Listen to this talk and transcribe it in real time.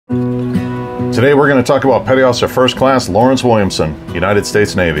Today we're going to talk about Petty Officer First Class Laurence Williamson, United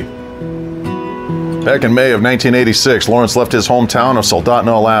States Navy. Back in May of 1986, Laurence left his hometown of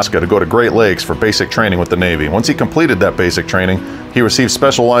Soldotna, Alaska to go to Great Lakes for basic training with the Navy. Once he completed that basic training, he received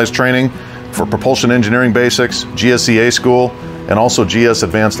specialized training for propulsion engineering basics, GSEA school, and also GS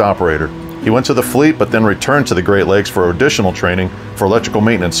Advanced Operator. He went to the fleet but then returned to the Great Lakes for additional training for electrical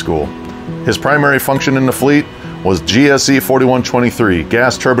maintenance school. His primary function in the fleet was GSE 4123,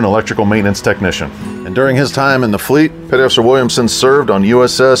 Gas Turbine Electrical Maintenance Technician. And during his time in the fleet, Petty Officer Williamson served on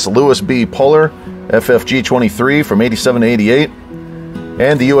USS Lewis B. Puller, FFG 23 from 87 to 88,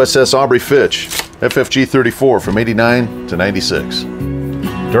 and the USS Aubrey Fitch, FFG 34 from 89 to 96.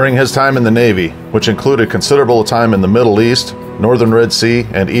 During his time in the Navy, which included considerable time in the Middle East, Northern Red Sea,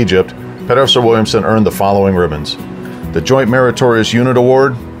 and Egypt, Petty Officer Williamson earned the following ribbons: the Joint Meritorious Unit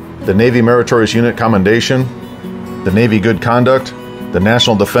Award, the Navy Meritorious Unit Commendation, the Navy Good Conduct, the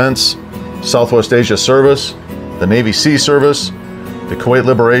National Defense, Southwest Asia Service, the Navy Sea Service, the Kuwait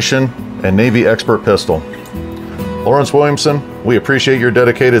Liberation, and Navy Expert Pistol. Laurence Williamson, we appreciate your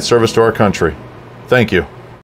dedicated service to our country. Thank you.